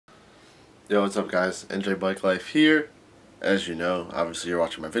Yo, what's up guys? NJBIKELIFE here. As you know, obviously you're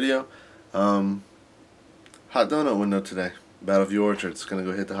watching my video. Hot donut window today. Battleview Orchards. Gonna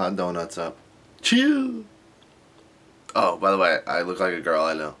go hit the hot donuts up. Chew! Oh, by the way, I look like a girl,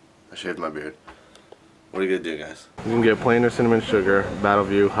 I know. I shaved my beard. What are you gonna do, guys? You can get plain or cinnamon sugar,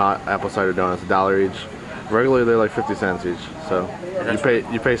 Battleview hot apple cider donuts, $1 each. Regularly they're like 50 cents each, so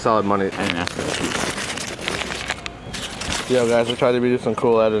you pay solid money. I didn't ask for the Yo guys, I tried to do some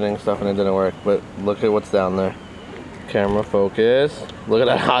cool editing stuff and it didn't work, but look at what's down there. Camera focus. Look at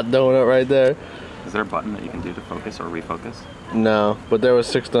that hot donut right there. Is there a button that you can do to focus or refocus? No, but there was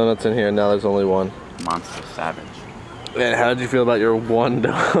 6 donuts in here and now there's only 1. Monster savage. Man, how did you feel about your 1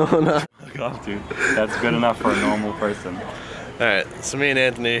 donut? Fuck off, dude. That's good enough for a normal person. Alright, so me and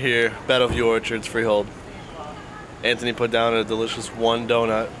Anthony are here, Battleview Orchards, Freehold. Anthony put down a delicious 1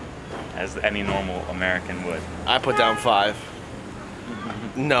 donut. As any normal American would. I put down 5.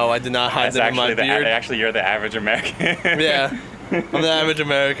 No, I did not hide them in my beard. Actually, you're the average American. Yeah, I'm the average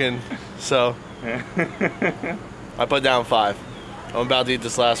American, so I put down 5. I'm about to eat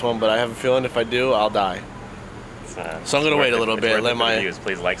this last one, but I have a feeling if I do, I'll die. So I'm gonna wait a little bit. Let my views.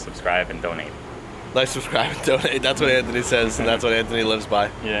 Please like, subscribe, and donate. Like, subscribe, and donate. That's what Anthony says, and that's what Anthony lives by.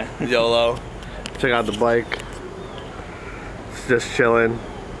 Yeah. YOLO. Check out the bike. It's just chilling.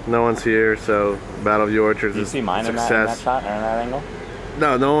 No one's here, so Battleview Orchards is success. Do you see mine in that shot or in that angle?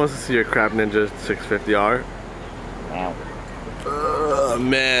 No, no one wants to see your crap Ninja 650R. Wow.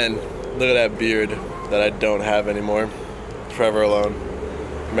 Man, look at that beard that I don't have anymore. Forever alone.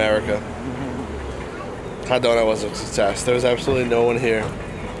 America. Hot donut was a success. There was absolutely no one here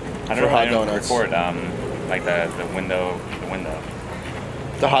for hot donuts. Record like the window.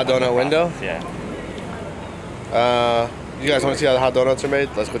 The hot donut window? Yeah. You guys want to see how the hot donuts are made?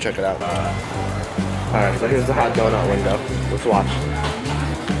 Let's go check it out. Alright, so here's the hot donut window. Let's watch.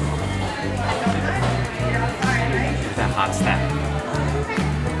 That hot snap.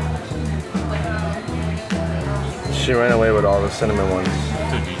 She ran away with all the cinnamon ones.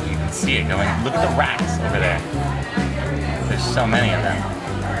 Dude, you can see it going. Look at the racks over there. There's so many of them.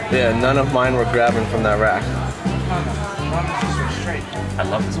 Yeah, none of mine were grabbing from that rack. I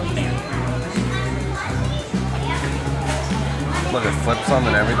love this machine. Look, it flips them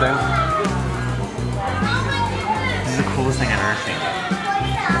and everything. This is the coolest thing I've ever seen.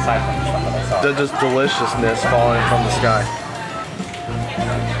 Aside from the stuff that I saw. They're just deliciousness falling from the sky.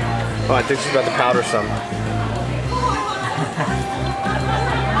 Oh, I think she's about to powder some.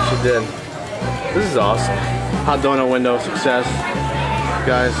 She did. This is awesome. Hot donut window success.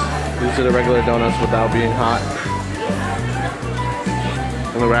 Guys, these are the regular donuts without being hot.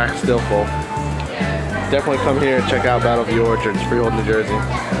 And the rack's still full. Definitely come here and check out Battleview Orchards, Freehold, New Jersey.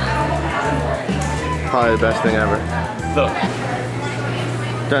 Probably the best thing ever. Look.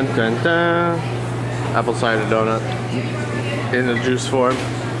 Dun dun dun. Apple cider donut in the juice form.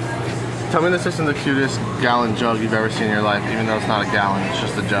 Tell me this isn't the cutest gallon jug you've ever seen in your life, even though it's not a gallon, it's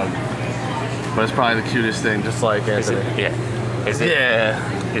just a jug. But it's probably the cutest thing, just like Anthony. Is it? Yeah.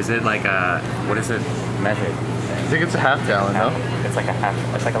 Is it like a, what is it measured? I think it's a half gallon, no? It's like a half,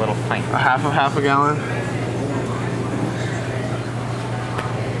 it's like a little pint. A half of half a gallon?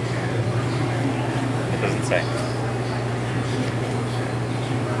 It doesn't say.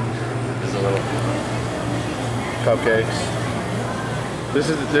 There's a little cupcakes. This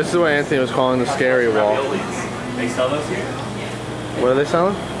is what Anthony was calling the scary wall. Raviolis. They sell those here? What are they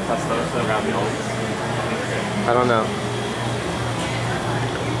selling? Tostosa raviolis. I don't know.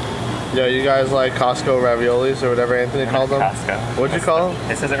 Yo, you guys like Costco raviolis or whatever Anthony called them? Costco. What'd you call them?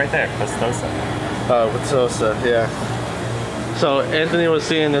 It says it right there, Tostosa. Oh, Tostosa, yeah. So Anthony was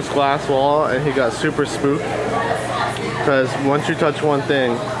seeing this glass wall and he got super spooked because once you touch one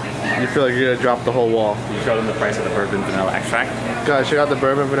thing, you feel like you're gonna drop the whole wall. You showed them the price of the bourbon vanilla extract? Guys, check out the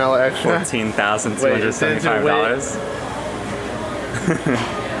bourbon vanilla extract. $14,275.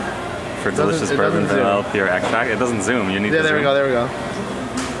 For delicious bourbon vanilla pure extract. It doesn't zoom, you need to zoom. Yeah, there we go.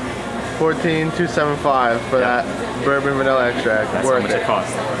 $14,275 for that bourbon vanilla extract. That's worth how much it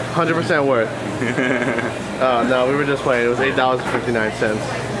cost. 100% worth. Oh no, we were just playing. It was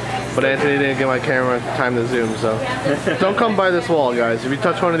 $8.59. But Anthony didn't get my camera time to zoom, so don't come by this wall, guys. If you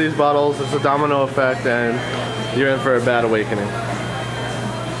touch one of these bottles, it's a domino effect, and you're in for a bad awakening.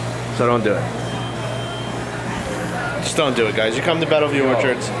 So don't do it. Just don't do it, guys. You come to Battleview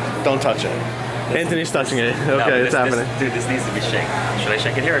Orchards, don't touch it. Anthony's touching it. Okay, it's happening. Dude, this needs to be shaken. Should I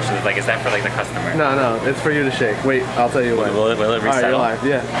shake it here, or should it, like, is that for like the customer? No, it's for you to shake. Wait, I'll tell you what. Will it resettle? Alright,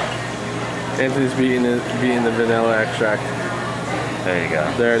 you're live. Yeah. Anthony's beating the vanilla extract. There you go.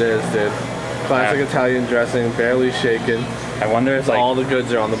 There it is, dude. Classic Italian dressing, barely shaken. I wonder if all the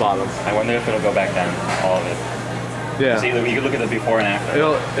goods are on the bottom. I wonder if it'll go back down, all of it. Yeah. See, you can look at the before and after.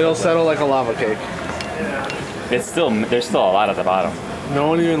 It'll settle like a lava cake. There's still a lot at the bottom. No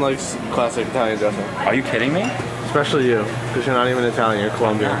one even likes classic Italian dressing. Are you kidding me? Especially you, because you're not even Italian, you're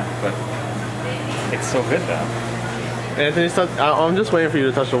Colombian. But it's so good though. Anthony, I'm just waiting for you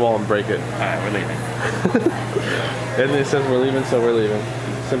to touch the wall and break it. Alright, we're leaving. Anthony says we're leaving, so we're leaving.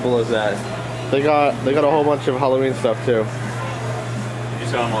 Simple as that. They got a whole bunch of Halloween stuff too. You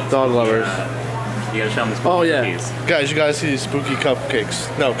show them all the dog lovers. You gotta show them the spooky cookies. Guys, you guys see these spooky cupcakes?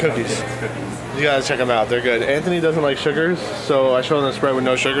 No, cookies. You gotta check them out. They're good. Anthony doesn't like sugars, so I showed him the spread with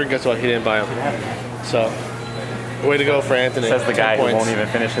no sugar. Guess what? He didn't buy them. So, way to go for Anthony. Says the guy who 10 points. won't even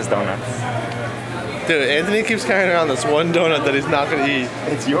finish his donuts. Dude, Anthony keeps carrying around this one donut that he's not gonna eat.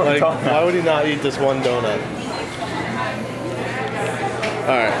 It's your donut. Why would he not eat this one donut?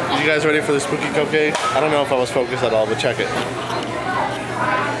 Alright, you guys ready for the spooky cupcake? I don't know if I was focused at all, but check it.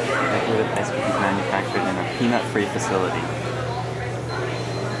 Decorative ice cookies manufactured in a peanut-free facility.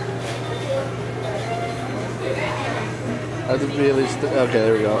 That would be at least. Okay,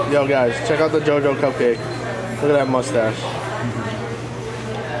 there we go. Yo, guys, check out the JoJo cupcake. Look at that mustache.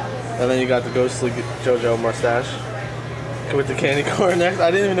 And then you got the ghostly JoJo mustache with the candy corn next.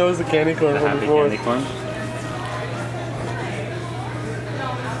 I didn't even know it was the candy corn from before. Candy corn.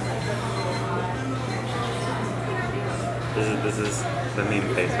 This is the meme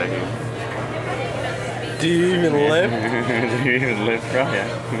face right here. Do you even live? Do you even live, bro?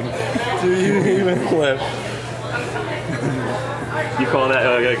 Yeah. Do you even live? You call that?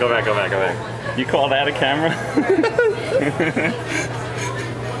 Oh, yeah, go back. You call that a camera?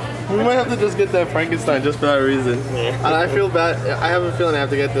 We might have to just get that Frankenstein just for that reason. Yeah. And I feel bad. I have a feeling I have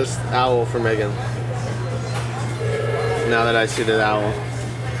to get this owl for Megan. Now that I see the owl.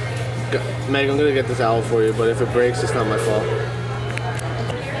 Meg, I'm gonna get this owl for you, but if it breaks, it's not my fault.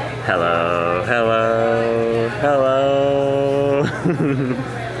 Hello.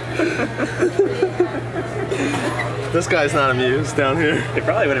 This guy's not amused down here. It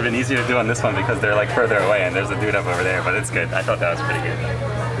probably would have been easier to do on this one because they're like further away and there's a dude up over there, but it's good. I thought that was pretty good.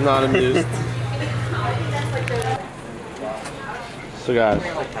 Not amused. So guys,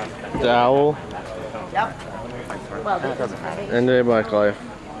 the owl. Yep. Well, NJBIKELIFE.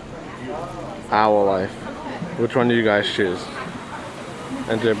 Owl life. Which one do you guys choose?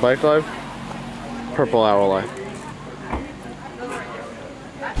 NJBIKELIFE. Purple owl life.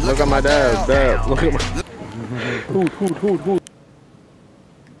 Look at my dad. Look at my. Hoot.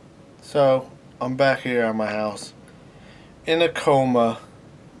 So I'm back here at my house in a coma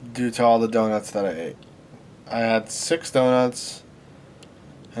due to all the donuts that I ate. I had 6 donuts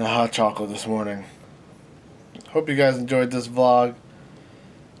and a hot chocolate this morning. Hope you guys enjoyed this vlog.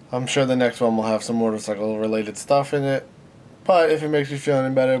 I'm sure the next one will have some motorcycle related stuff in it. But if it makes you feel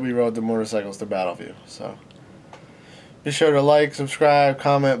any better, we rode the motorcycles to Battleview. So be sure to like, subscribe,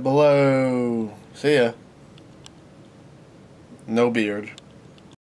 comment below. See ya. No beard.